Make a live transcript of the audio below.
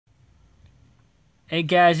Hey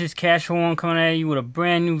guys, it's Casual One coming at you with a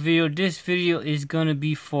brand new video. This video is gonna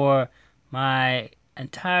be for my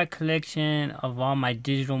entire collection of all my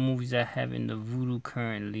digital movies I have in the Vudu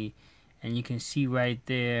currently. And you can see right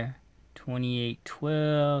there,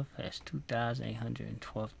 2812, that's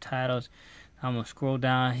 2,812 titles. I'm gonna scroll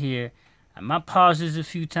down here. I might pause this a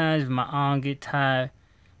few times if my arm get tired.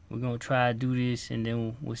 We're gonna try to do this and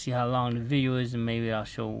then we'll see how long the video is, and maybe I'll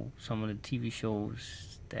show some of the TV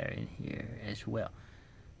shows that are in here as well.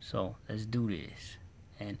 So let's do this,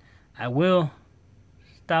 and I will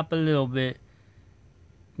stop a little bit,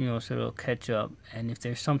 so it'll catch up. And if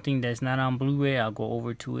there's something that's not on Blu-ray, I'll go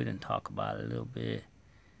over to it and talk about it a little bit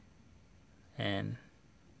and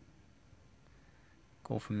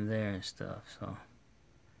go from there and stuff. So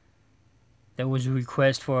there was a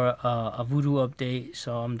request for a Vudu update,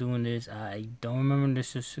 so I'm doing this. I don't remember the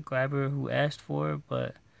subscriber who asked for it,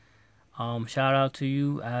 but shout out to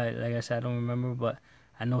you. Like I said, I don't remember, but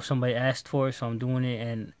I know somebody asked for it, so I'm doing it,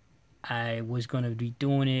 and I was going to be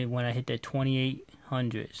doing it when I hit that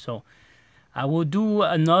 2,800. So I will do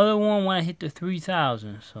another one when I hit the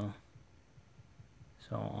 3,000.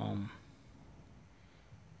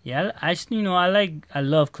 Yeah, I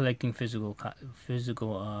love collecting physical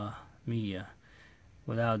media,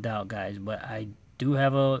 without doubt, guys. But I do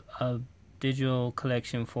have a digital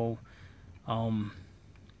collection for I've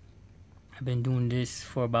been doing this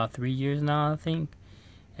for about 3 years now, I think.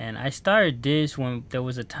 And I started this when there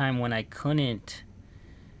was a time when I couldn't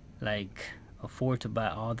afford to buy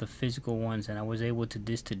all the physical ones, and I was able to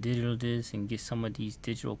digital this and get some of these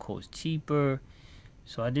digital codes cheaper.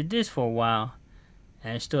 So I did this for a while,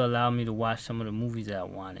 and it still allowed me to watch some of the movies that I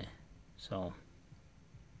wanted. So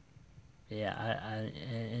yeah,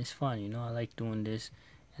 it's fun, I like doing this,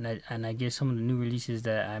 and I get some of the new releases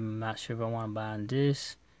that I'm not sure if I want to buy on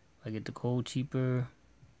this. If I get the code cheaper,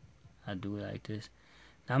 I do it like this.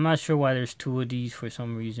 Now, I'm not sure why there's two of these for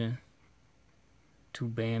some reason. Two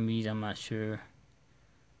Bambis, I'm not sure.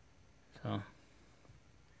 So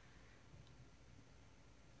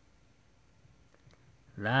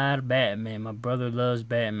a lot of Batman. My brother loves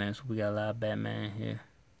Batman, so we got a lot of Batman here.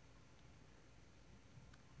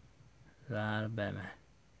 A lot of Batman.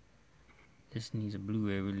 This needs a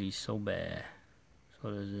Blu-ray release so bad.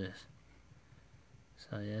 So does this.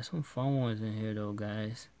 So yeah, some fun ones in here though,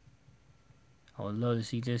 guys. I would love to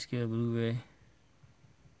see this get a Blu-ray.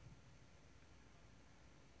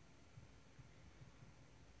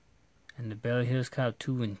 And the Beverly Hills Cop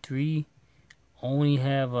 2 and 3 only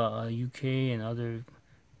have a UK and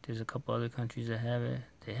there's a couple other countries that have it.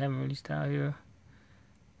 They haven't released out here.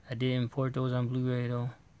 I did import those on Blu-ray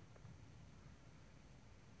though.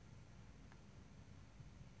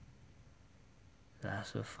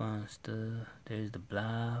 Lots of fun stuff. There's the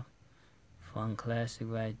Blob. Fun classic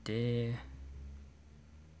right there.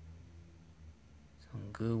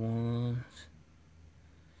 Some good ones.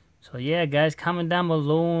 So yeah, guys, comment down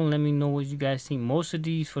below and let me know what you guys think. Most of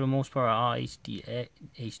these, for the most part, are all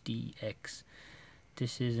HDX.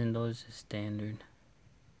 This isn't. Those are standard.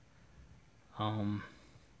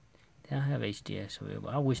 They don't have HDX available.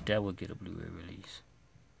 I wish that would get a Blu-ray release.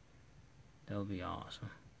 That would be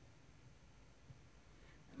awesome.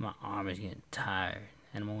 My arm is getting tired,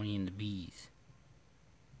 and I'm only in the B's.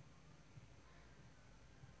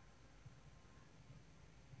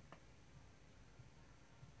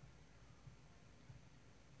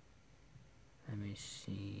 Let me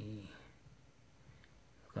see.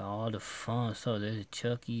 Look at all the fun stuff. There's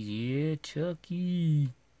Chucky's. Yeah,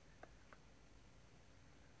 Chucky.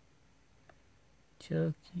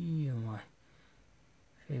 Chucky, my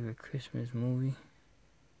favorite Christmas movie.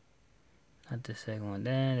 Not the second one.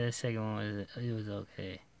 Then the second one was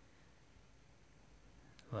okay.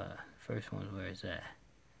 But first one's where it's at.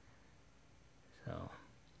 So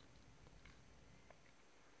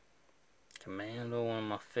Commando, one of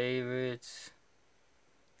my favorites.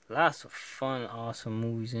 Lots of fun, awesome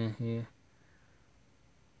movies in here.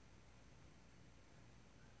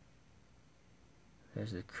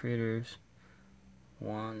 There's the Critters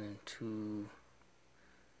 1 and 2.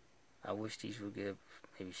 I wish these would get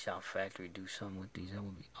maybe Shout Factory do something with these. That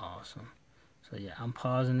would be awesome. So yeah, I'm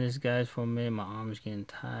pausing this, guys, for a minute. My arm is getting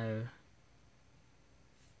tired.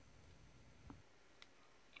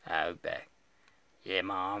 Alright, we're back. Yeah,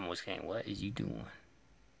 my arm was getting. What is you doing?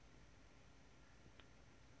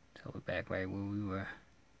 So we're back right where we were.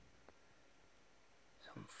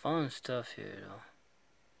 Some fun stuff here, though.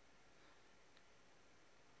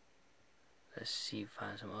 Let's see,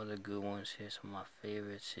 find some other good ones here. Some of my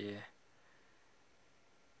favorites here.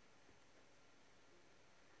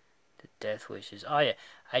 The Death Wishes. Oh yeah,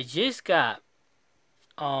 I just got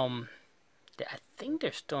I think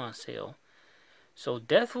they're still on sale. So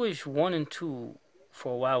Death Wish 1 and 2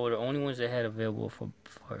 for a while were the only ones they had available for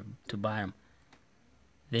to buy them.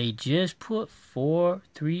 They just put 4,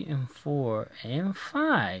 3, and 4, and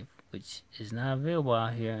 5, which is not available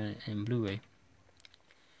out here in Blu-ray,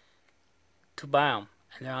 to buy them.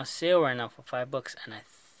 And they're on sale right now for $5, and I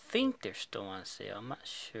think they're still on sale. I'm not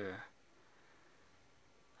sure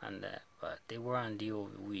on that, but they were on deal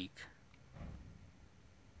over the week.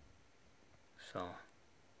 So,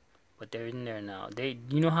 but they're in there now.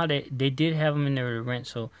 You know how they did have them in there to rent,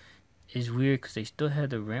 so it's weird because they still have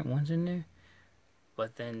the rent ones in there,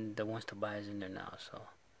 but then the ones to buy is in there now. So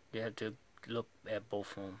you have to look at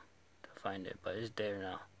both of them to find it, but it's there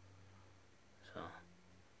now. So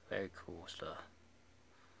very cool stuff.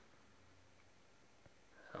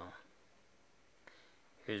 So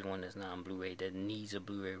here's one that's not on Blu-ray that needs a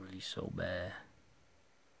Blu-ray release so bad.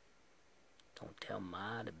 Don't tell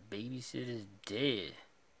Ma the babysitter's dead.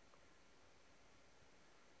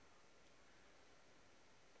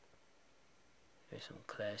 There's some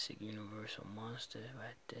classic Universal monsters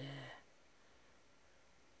right there.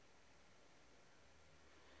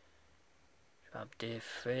 Drop Dead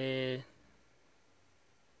Fred.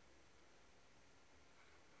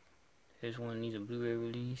 Here's one that needs a Blu-ray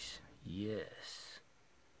release. Yes.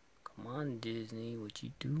 Come on, Disney, what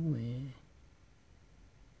you doing?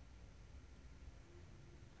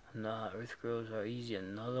 Nah, Earth Girls Are Easy,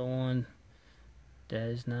 another one that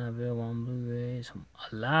is not available on Blu-ray.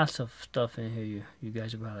 Lots of stuff in here. You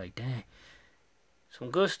guys are probably like, dang.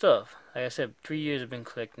 Some good stuff. Like I said, 3 years I've been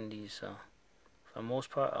collecting these, so for the most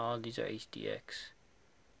part, all these are HDX.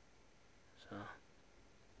 So,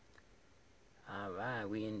 alright,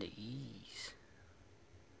 we in the E's.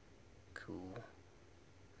 Cool.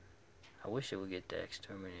 I wish it would get the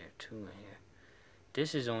Exterminator 2 in here.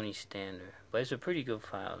 This is only standard, but it's a pretty good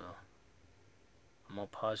file though. I'm gonna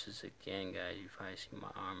pause this again, guys. You probably see my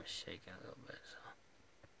arm is shaking a little bit.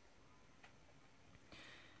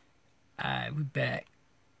 So, alright, we back.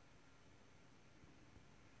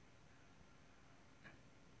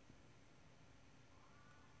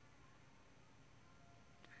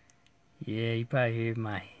 Yeah, you probably hear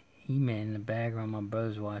my He-Man in the background. My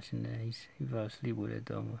brother's watching that. He fell asleep with it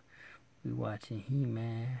though. We watching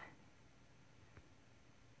He-Man.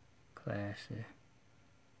 Classic.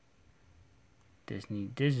 This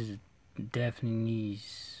is definitely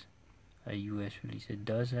needs a US release. It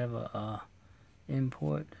does have a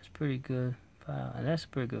import. That's pretty good file, and that's a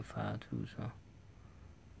pretty good file too. So,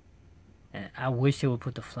 and I wish they would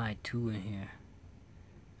put the Fly 2 in here.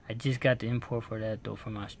 I just got the import for that though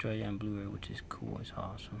from Australia on Blu-ray, which is cool. It's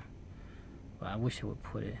awesome. But I wish they would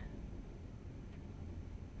put it.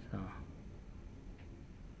 So,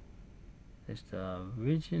 it's the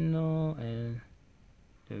original and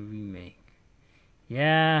the remake.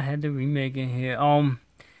 Yeah, I had the remake in here.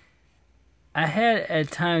 I had at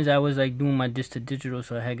times I was like doing my disc to digital,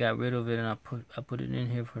 so I had got rid of it and I put it in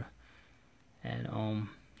here for, and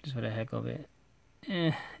just for the heck of it.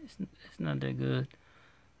 It's not that good.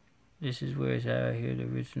 This is where it's at right here, the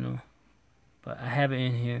original. But I have it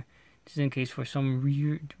in here just in case for some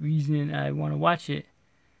weird reason I want to watch it.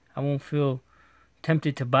 I won't feel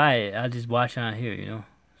tempted to buy it. I'll just watch it on here, you know.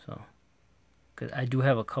 So, because I do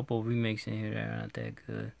have a couple remakes in here that are not that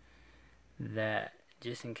good. That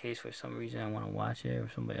just in case for some reason I want to watch it or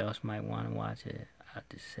somebody else might want to watch it, I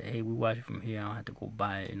just say, hey, we watch it from here. I don't have to go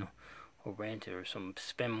buy it, you know, or rent it or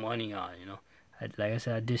spend money on it, you know. Like I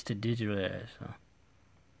said, I disc to digital there, so.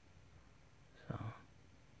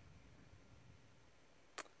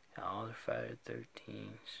 Got all the Friday the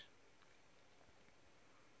 13s.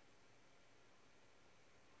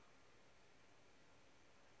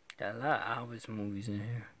 Got a lot of Elvis movies in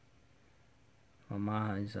here. My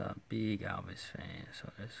mom is a big Elvis fan,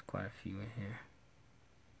 so there's quite a few in here.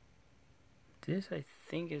 This, I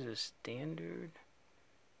think, is a standard.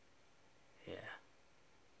 Yeah.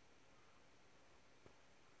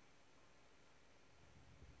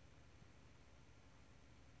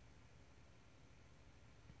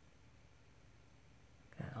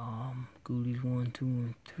 Got Ghoulies 1, 2,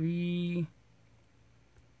 and 3.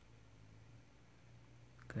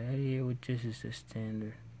 Gladiator, which this is the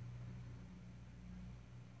standard.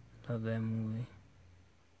 Love that movie.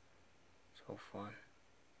 So fun.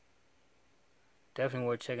 Definitely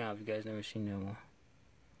worth checking out if you guys never seen that one.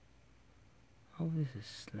 Oh, this is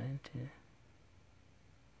slanted.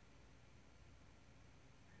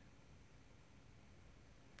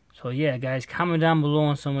 So yeah, guys, comment down below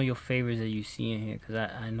on some of your favorites that you see in here, because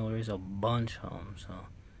I know there's a bunch of them. So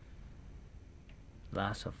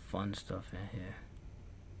lots of fun stuff in here.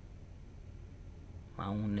 My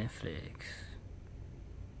own Netflix.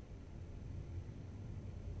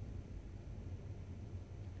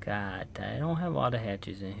 God, I don't have all the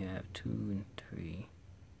hatches in here. I have 2 and 3.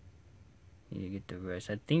 Need to get the rest.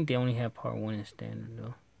 I think they only have part 1 in standard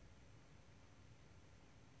though.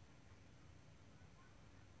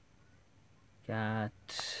 Got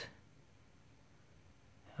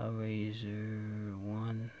Hellraiser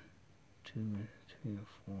 1, 2, 3, and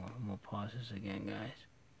 4. I'm gonna pause this again, guys.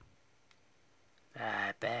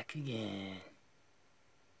 Alright, back again.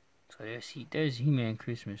 So there's He-Man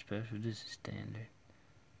Christmas Special. This is standard.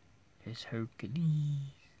 There's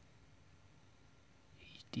Hercules.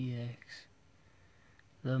 HDX.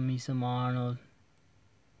 Love me some Arnold.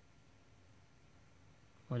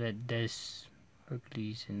 Well, there's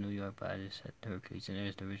Hercules in New York, but I just said Hercules, and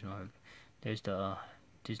there's the original Hercules. There's the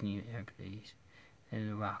Disney Hercules, and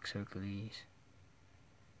the Rock's Hercules,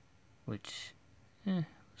 which,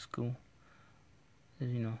 was cool.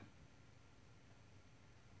 There's, you know,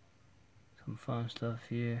 some fun stuff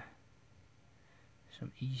here.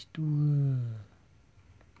 Some Eastwood.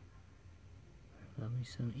 Love me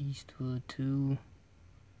some Eastwood too.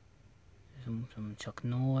 Some Chuck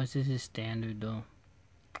Norris. This is standard though.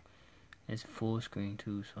 It's full screen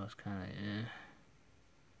too, so it's kind of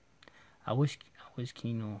I wish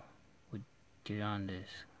Kino would get on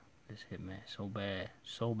this Hitman so bad.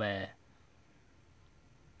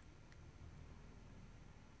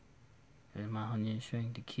 There's my Honey and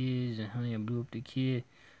Shrink the Kids and Honey and Blew Up the Kid.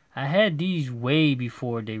 I had these way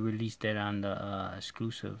before they released that on the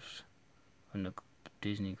exclusives on the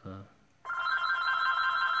Disney Club.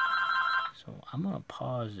 So I'm gonna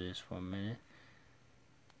pause this for a minute.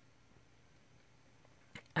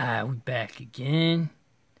 Alright, we back again.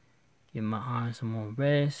 Give my arms some more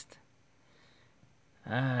rest.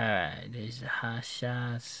 Alright, there's the Hot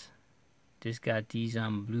Shots. Just got these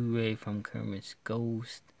on Blu-ray from Kermit's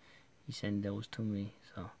Ghost. He sent those to me,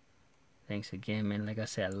 so thanks again, man. Like I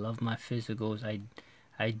said, I love my physicals.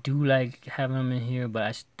 I do like having them in here,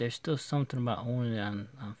 but there's still something about owning it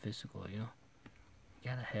on physical, you know. You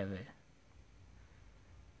gotta have it.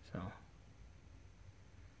 So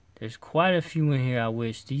there's quite a few in here. I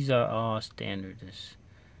wish these are all standards.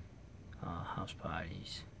 House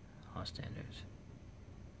parties, all standards.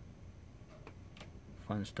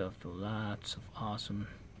 Fun stuff though. Lots of awesome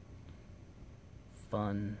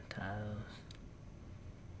fun tiles.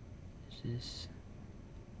 This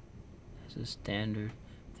is a standard.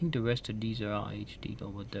 I think the rest of these are all HD though,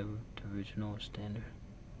 but the original is standard.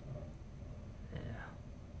 Yeah.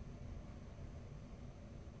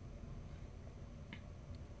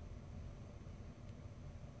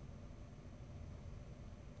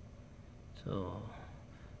 So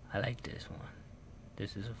I like this one.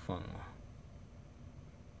 This is a fun one.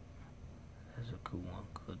 That's a cool one.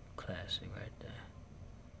 Good classic right there.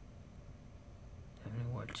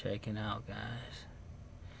 Definitely worth checking out, guys.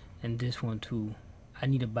 And this one too. I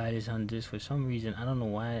need to buy this on disc for some reason. I don't know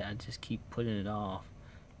why. I just keep putting it off.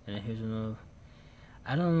 And then here's another.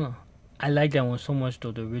 I don't know. I like that one so much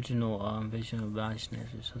though. The original Vision of Body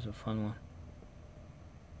Snatcher is such a fun one.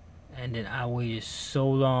 And then I waited so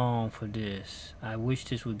long for this. I wish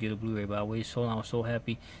this would get a Blu-ray, but I waited so long. I was so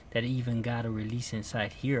happy that it even got a release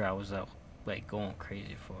inside here. I was like going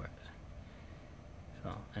crazy for it. So,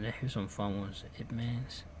 and then here's some fun ones. It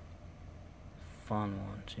Mans. Fun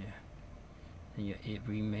ones here. And your It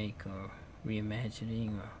remake or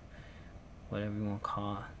reimagining or whatever you want to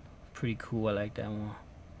call it. Pretty cool. I like that one.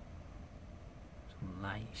 Some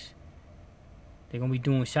lights. They're gonna be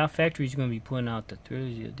doing Shout Factory's gonna be putting out the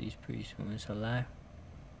trilogy of these pretty soon. It's alive.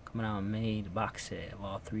 Coming out in May, the box set of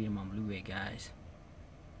all 3 of them on Blu-ray, guys.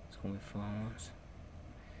 It's gonna be fun ones.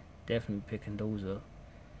 Definitely picking those up.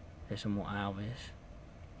 There's some more Elvis.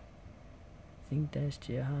 I think that's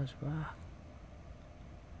Jailhouse Rock.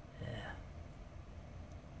 Yeah.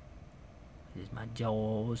 Here's my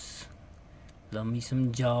Jaws. Love me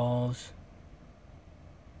some Jaws.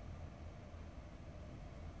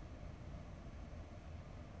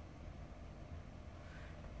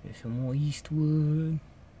 There's some more Eastwood.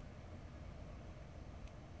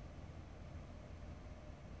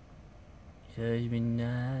 Judgment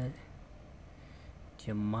Night.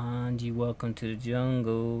 Jumanji, Welcome to the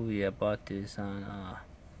Jungle. Yeah, I bought this on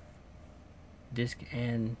disc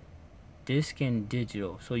and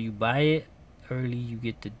digital. So you buy it early, you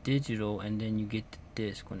get the digital, and then you get the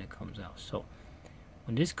disc when it comes out. So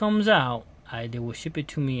when this comes out, they will ship it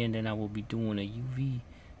to me, and then I will be doing a UV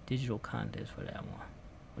digital contest for that one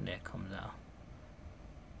when that comes out.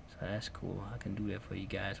 So that's cool. I can do that for you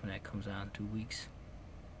guys when that comes out in 2 weeks.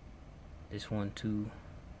 This one too.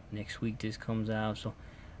 Next week this comes out, so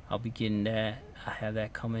I'll be getting that. I have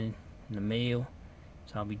that coming in the mail,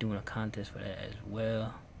 so I'll be doing a contest for that as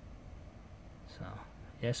well. So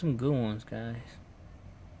Yeah, some good ones, guys.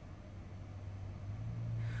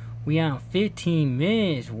 We on 15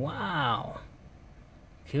 minutes. Wow.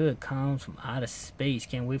 Killer comes from outer space.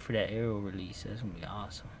 Can't wait for that Arrow release. That's gonna be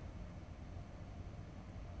awesome.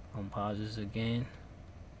 I'm gonna pause this again.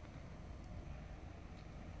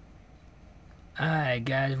 Alright,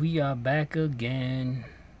 guys, we are back again.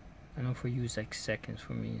 I know for you it's like seconds.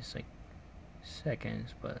 For me it's like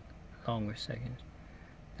seconds, but longer seconds.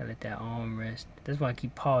 Gotta let that arm rest. That's why I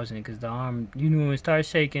keep pausing it, because the arm, you know, when it starts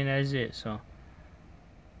shaking, that's it. So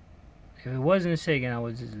if it wasn't shaking, I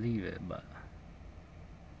would just leave it. But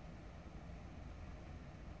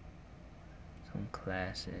some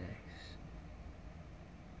classics.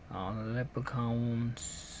 All the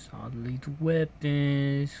Leprechauns, all the Lethal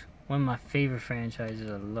Weapons. One of my favorite franchises.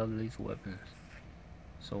 I love Lethal Weapons.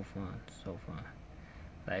 So fun, so fun.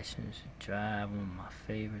 License to Drive, one of my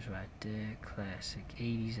favorites right there. Classic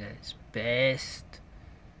 80s at its best.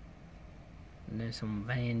 And then some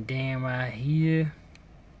Van Damme right here.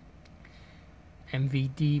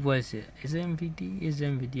 MVD, what is it? Is it MVD? It's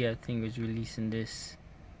MVD, I think, was releasing this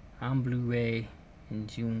on Blu-ray in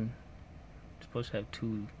June. It's supposed to have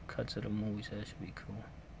 2 cuts of the movie, so that should be cool.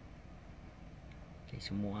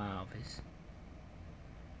 Jason more Alvis.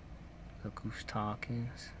 Look who's talking.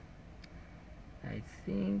 I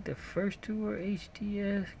think the first 2 are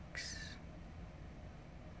HDX.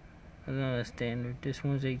 I don't know, that's standard. This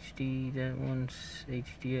one's HD, that one's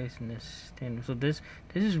HDX, and that's standard. So this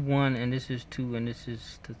is 1, and this is 2, and this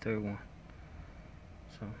is the 3rd one.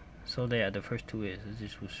 So they are, the first 2 is. It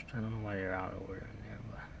just was, I don't know why they're out of order in there,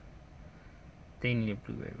 but they need a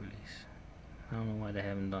Blu-ray release. I don't know why they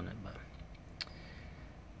haven't done it, but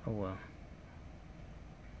oh well.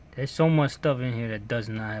 There's so much stuff in here that does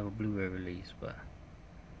not have a Blu-ray release, but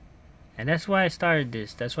and that's why I started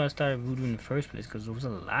this. That's why I started Vudu in the first place, because there was a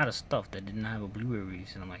lot of stuff that did not have a Blu-ray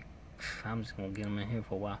release, and I'm like, I'm just gonna get them in here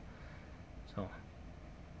for a while. So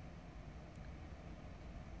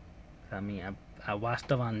I mean, I watch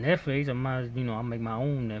stuff on Netflix. I might, you know, I'll make my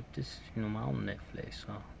own my own Netflix.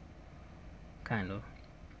 So kind of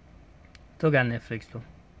still got Netflix though.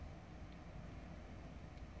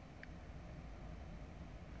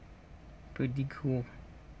 Pretty cool.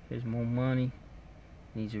 Here's more money.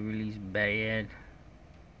 Needs to release bad.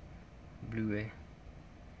 Blu-ray.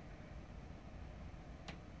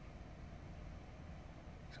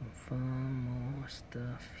 Some fun, more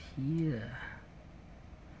stuff here.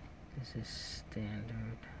 This is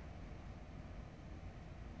standard.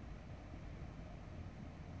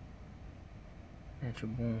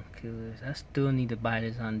 Natural Born Killers. I still need to buy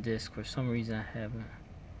this on disc. For some reason I haven't.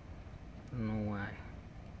 I don't know why.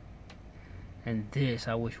 And this,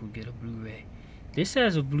 I wish we'd get a Blu-ray. This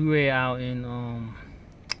has a Blu-ray out in, I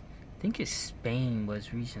think it's Spain, but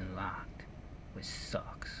it's region locked, which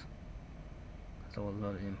sucks. So I would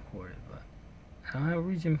love to import it, but I don't have a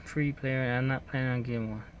region free player, and I'm not planning on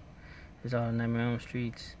getting one. It's all the Nightmare on Elm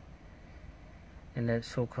Streets, and that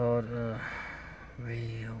so-called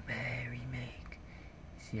real bad remake.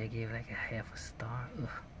 See, I gave like a half a star. Ugh.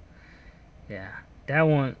 Yeah, that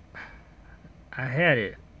one, I had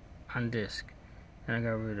it on disc, and I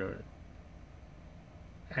got rid of it.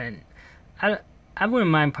 And I wouldn't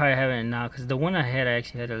mind probably having it now, because the one I had, I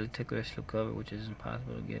actually had a particular slip cover, which is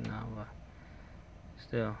impossible to get now, but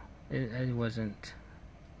still, it wasn't,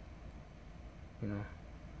 you know.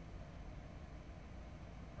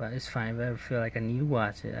 But it's fine. If I ever feel like I need to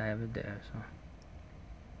watch it, I have it there. So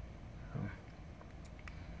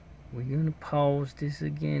we're gonna pause this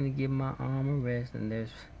again to give my arm a rest. And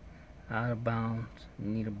there's Out of Bounds. We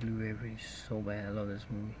need a Blu-ray release so bad. I love this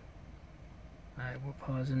movie. Alright, we're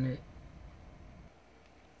pausing it.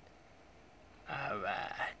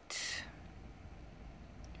 Alright.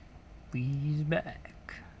 We's back.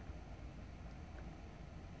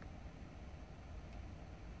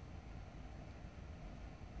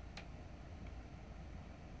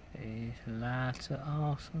 There's lots of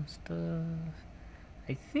awesome stuff.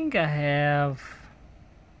 I think I have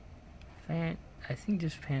I think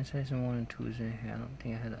just Phantasm 1 and 2 is in here. I don't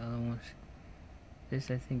think I had the other ones. This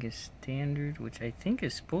I think is standard, which I think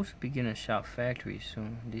is supposed to begin a Shout Factory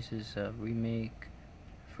soon. This is a remake,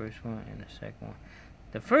 the first one and the second one.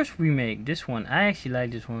 The first remake, this one, I actually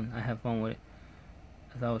like this one. I have fun with it.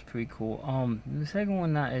 I thought it was pretty cool. The second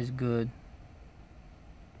one not as good.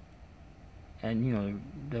 And you know,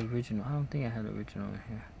 the original, I don't think I have the original in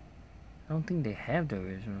here. I don't think they have the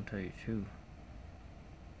original, to tell you the truth.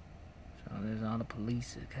 So there's all the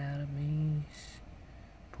Police Academies,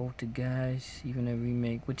 Poltergeist, even a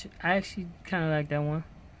remake, which I actually kind of like that one.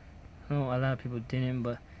 I know a lot of people didn't,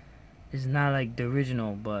 but it's not like the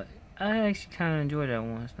original, but I actually kind of enjoyed that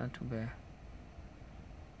one. It's not too bad.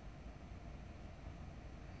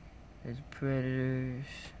 There's Predators.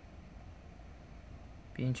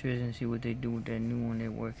 Be interesting to see what they do with that new one they're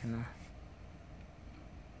working on.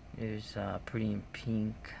 There's Pretty in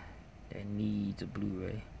Pink that needs a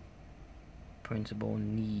Blu-ray. Principal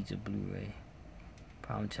needs a Blu-ray.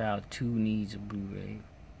 Problem Child 2 needs a Blu-ray.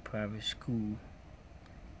 Private School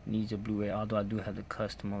needs a Blu-ray, although I do have the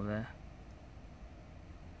custom of that.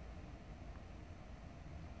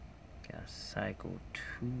 Got Psycho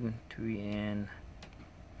 2 and 3 and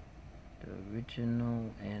the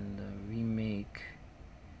original and the remake.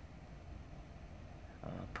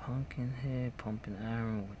 Pumpkinhead, Pumping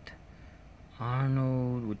Iron with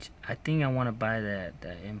Arnold, which I think I want to buy that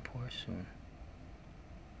import soon.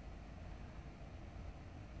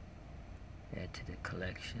 Add to the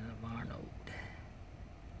collection of Arnold.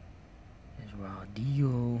 There's Raw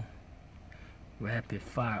Deal. Rapid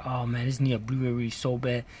Fire. Oh man, this need a Blu-ray really so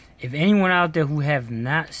bad. If anyone out there who have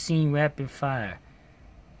not seen Rapid Fire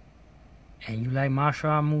and you like martial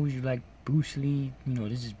art movies, you like Bruce Lee, you know,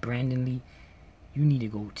 this is Brandon Lee, you need to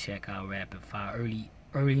go check out Rapid Fire.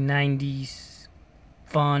 Early 90s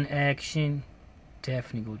fun action.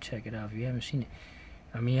 Definitely go check it out if you haven't seen it.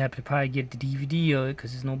 I mean, you have to probably get the DVD of it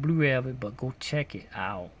because there's no Blu-ray of it, but go check it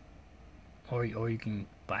out. Or you can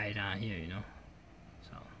buy it on here, you know.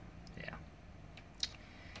 So, yeah.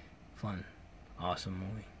 Fun. Awesome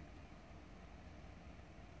movie.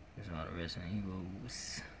 There's a lot of Resident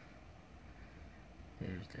Evils.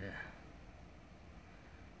 There's the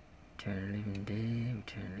Return of the Living Dead,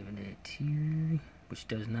 Return of the Living Dead 2, which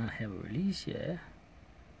does not have a release yet.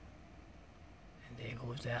 And there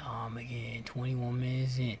goes that arm again, 21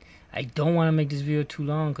 minutes in. I don't want to make this video too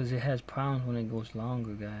long because it has problems when it goes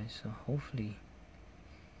longer, guys. So hopefully,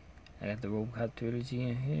 I got the RoboCop trilogy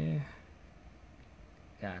in here.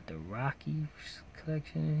 Got the Rocky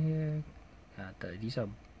collection in here. Got these are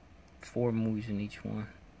 4 movies in each one.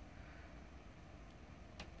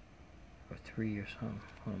 Or 3 or something.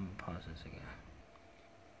 Hold on, pause this again.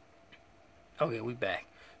 Okay, we back.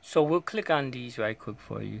 So we'll click on these right quick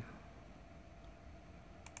for you.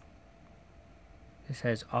 This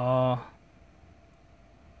has all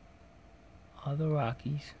the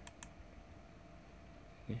Rockies.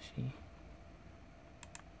 You can see.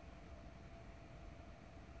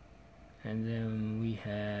 And then we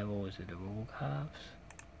have, what was it, the RoboCops?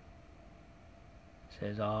 It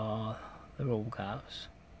says all the RoboCops.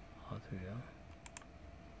 All 3 of them.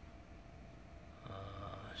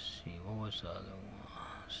 Let's see, what was the other one?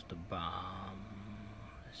 It's the Bomb.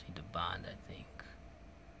 Let's see, the Bond, I think.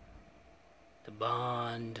 The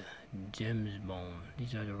Bond, James Bond.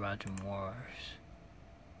 These are the Roger Moores.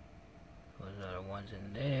 Those are the ones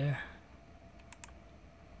in there.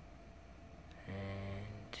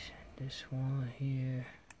 And this one here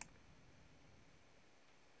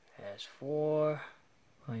has 4.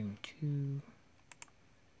 Volume 2.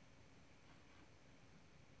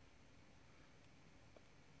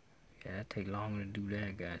 Yeah, that take longer to do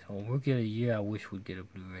that, guys. Oh, we'll get a year. I wish we'd get a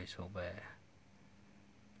Blu-ray so bad.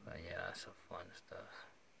 But yeah, that's some fun stuff.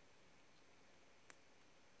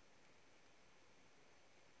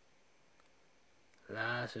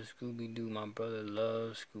 Lots of Scooby-Doo. My brother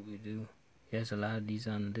loves Scooby-Doo. He has a lot of these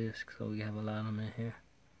on disc, so we have a lot of them in here.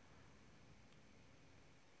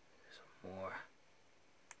 Some more.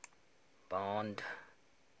 Bond.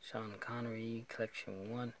 Sean Connery Collection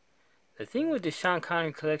 1. The thing with the Sean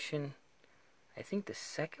Connery collection, I think the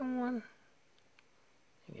second one,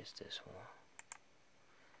 I think it's this one.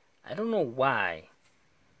 I don't know why,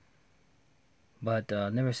 but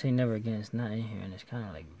Never Say Never Again is not in here, and it's kind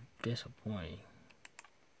of like disappointing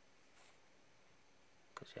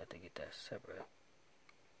because you have to get that separate.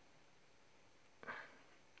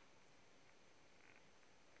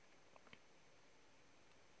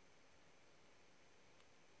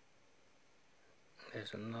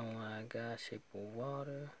 There's another one I got, Shape of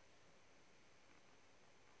Water.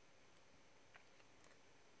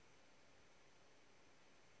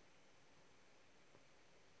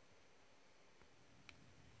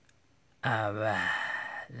 Alright,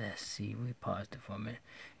 let's see, we paused it for a minute.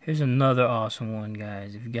 Here's another awesome one,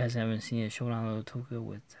 guys. If you guys haven't seen it, Showdown Little Tokyo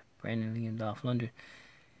with Brandon Lee and Dolph Lundgren.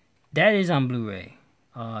 That is on Blu-ray,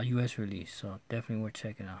 US release, so definitely worth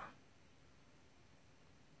checking out.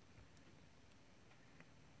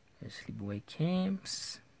 There's Sleepaway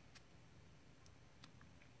Camps.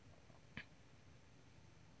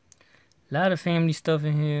 A lot of family stuff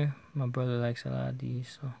in here. My brother likes a lot of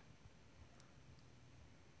these, so.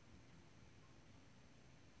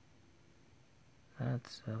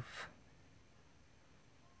 Lots of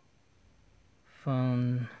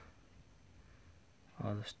fun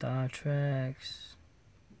All the Star Treks.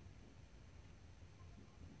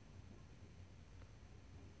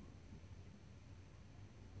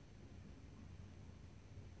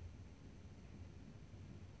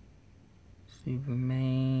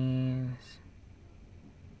 Superman's.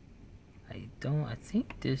 I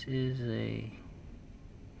think this is a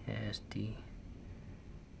SD.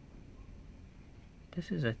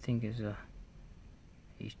 This is, I think, is a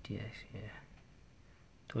HDX, yeah.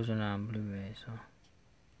 Those are not on Blu-ray, so.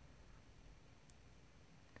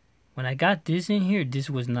 When I got this in here, this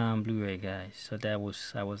was not on Blu-ray, guys. So I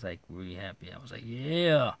was like really happy. I was like,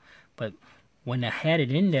 yeah. But when I had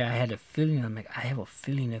it in there, I had a feeling, I'm like, I have a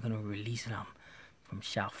feeling they're gonna release it from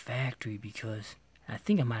Shout Factory, because I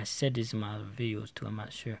think I might have said this in my other videos too, I'm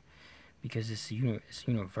not sure. Because it's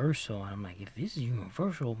Universal, and I'm like, if this is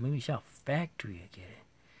Universal, maybe Shout Factory will get it.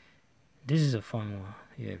 This is a fun one.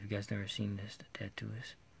 Yeah, if you guys never seen this, the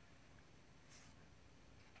Tattooist.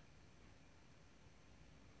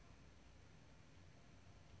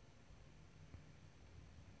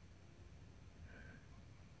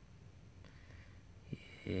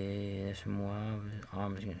 Yeah, that's more.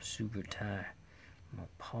 Arm is getting super tired. I'm gonna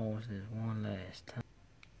pause this one last time.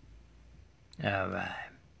 Alright.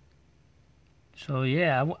 So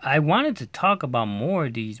yeah, I wanted to talk about more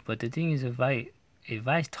of these, but the thing is, if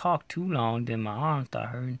I talk too long, then my arms start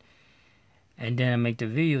hurting, and then I make the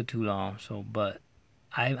video too long. So, but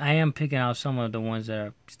I am picking out some of the ones that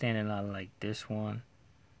are standing out, like this one.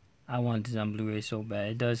 I want this on Blu-ray so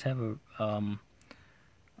bad. It does have a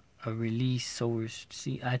release, so we're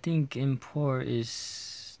see. I think import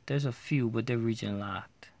is, there's a few, but they're region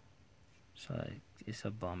locked, so it's a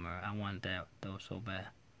bummer. I want that though so bad.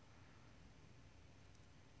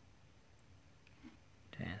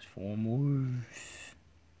 Transformers.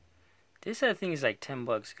 This I think is like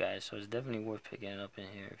 $10, guys, so it's definitely worth picking it up in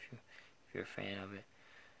here if you're a fan of it.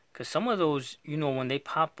 Cause some of those, you know, when they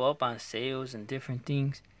pop up on sales and different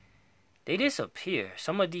things, they disappear.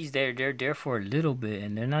 Some of these they're there for a little bit,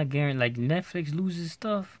 and they're not guaranteed. Like Netflix loses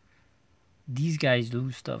stuff, these guys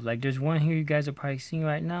lose stuff. Like there's one here you guys are probably seeing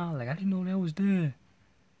right now. Like I didn't know that was there.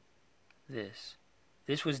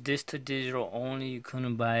 This was disc to digital only. You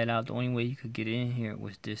couldn't buy it out. The only way you could get in here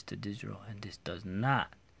was disc to digital, and this does not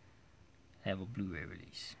have a Blu-ray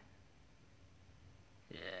release.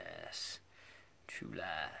 Yes, True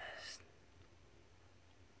Lies.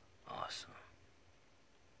 Awesome.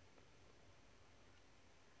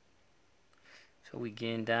 So we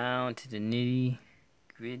getting down to the nitty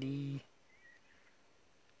gritty.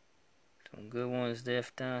 Some good ones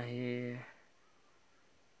left down here.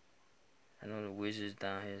 I know the Wizard's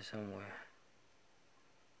down here somewhere.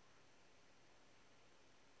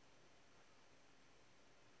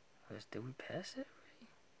 Did we pass it already?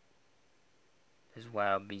 This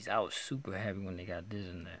Wild Beast. I was super happy when they got this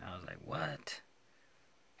in there. I was like, what?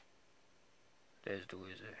 There's the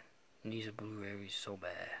Wizard. Needs a Blu-ray so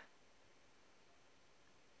bad.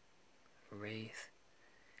 Wraith.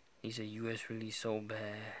 Needs a US release so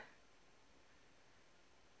bad.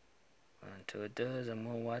 Until it does, I'm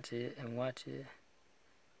gonna watch it and watch it.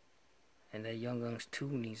 And that Young Guns 2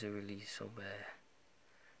 needs a release so bad.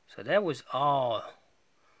 So that was all.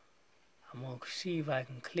 I'm gonna see if I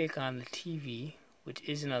can click on the TV, which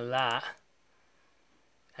isn't a lot.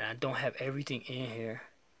 And I don't have everything in here.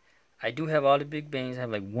 I do have all the Big Bangs. I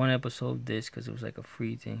have like one episode of this because it was like a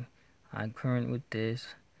free thing. I'm current with this.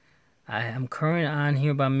 I am current on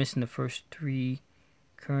here, but I'm missing the first 3.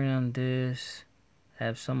 Current on this. I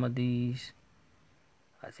have some of these.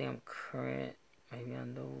 I think I'm current maybe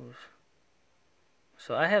on those.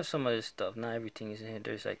 So I have some of this stuff. Not everything is in here.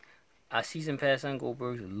 There's like a season pass on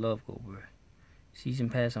Goldberg. I love Goldberg. Season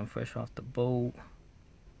pass on Fresh Off the Boat.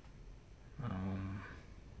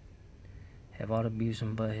 Have all the Beavis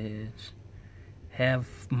and Buttheads.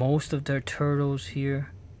 Have most of their Turtles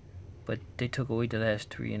here, but they took away the last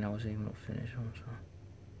 3 and I was able to finish them. So.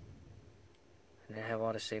 And then I have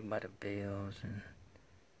all the Saved by the Bells, and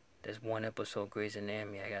there's one episode Grey's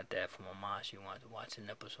Anatomy. I got that from my mom. She wanted to watch an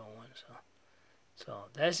episode 1. So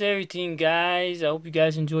that's everything, guys. I hope you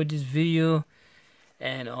guys enjoyed this video.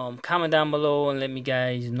 And comment down below and let me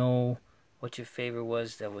guys know what your favorite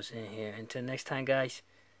was that was in here. Until next time, guys.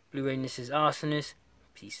 RAYNESS is awesomeness.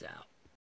 Peace out.